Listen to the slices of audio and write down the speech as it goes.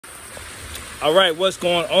All right, what's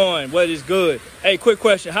going on? What is good? Hey, quick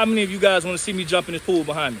question. How many of you guys want to see me jump in this pool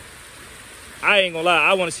behind me? I ain't gonna lie,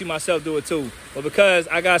 I want to see myself do it too. But because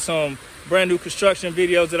I got some brand new construction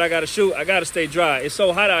videos that I gotta shoot, I gotta stay dry. It's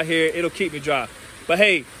so hot out here, it'll keep me dry. But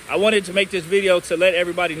hey, I wanted to make this video to let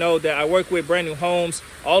everybody know that I work with brand new homes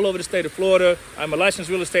all over the state of Florida. I'm a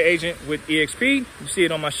licensed real estate agent with EXP. You see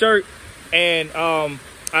it on my shirt. And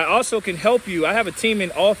I also can help you. I have a team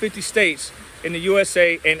in all 50 states in the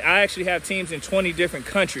USA, and I actually have teams in 20 different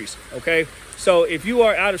countries, okay? So if you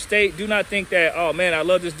are out of state, do not think that, oh man, I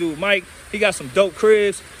love this dude Mike, he got some dope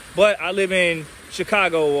cribs, but I live in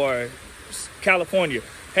Chicago or California.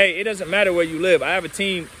 Hey, it doesn't matter where you live. I have a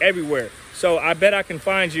team everywhere. So I bet I can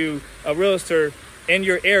find you a realtor in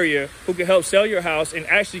your area who can help sell your house and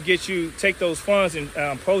actually get you, take those funds and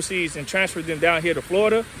proceeds and transfer them down here to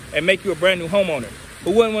Florida and make you a brand new homeowner.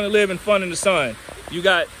 Who wouldn't want to live in fun in the sun? You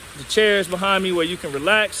got the chairs behind me where you can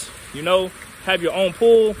relax, you know, have your own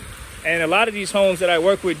pool. And a lot of these homes that I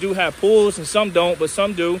work with do have pools, and some don't, but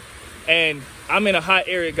some do. And I'm in a hot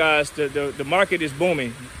area, guys. The market is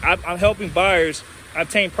booming. I'm helping buyers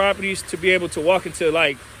obtain properties to be able to walk into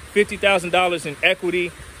like $50,000 in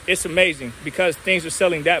equity. It's amazing because things are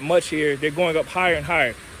selling that much here. They're going up higher and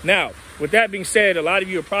higher. Now, with that being said, a lot of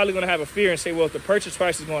you are probably going to have a fear and say, well, if the purchase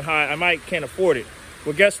price is going high, I can't afford it.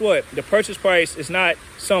 Well, guess what? The purchase price is not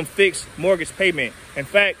some fixed mortgage payment. In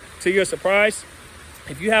fact, to your surprise,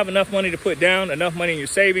 if you have enough money to put down, enough money in your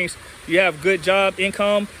savings, you have good job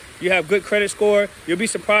income, you have good credit score, you'll be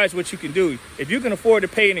surprised what you can do. If you can afford to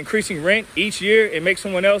pay an increasing rent each year and make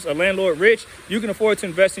someone else, a landlord, rich, you can afford to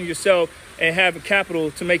invest in yourself and have a capital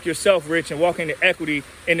to make yourself rich and walk into equity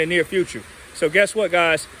in the near future. So guess what,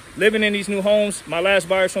 guys? Living in these new homes, my last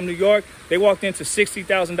buyers from New York, they walked into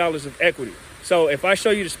 $60,000 of equity. So if I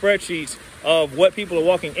show you the spreadsheets of what people are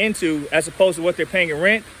walking into as opposed to what they're paying in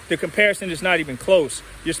rent, the comparison is not even close.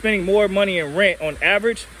 You're spending more money in rent on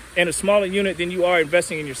average in a smaller unit than you are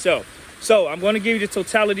investing in yourself. So I'm going to give you the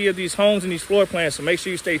totality of these homes and these floor plans, so make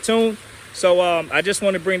sure you stay tuned. So I just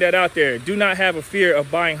want to bring that out there. Do not have a fear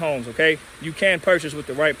of buying homes, okay? You can purchase with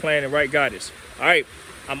the right plan and right guidance. All right,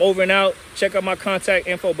 I'm over and out. Check out my contact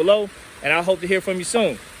info below, and I hope to hear from you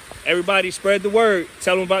soon. Everybody spread the word.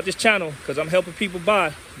 Tell them about this channel because I'm helping people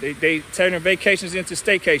buy. They turn their vacations into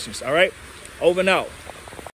staycations, all right? Over and out.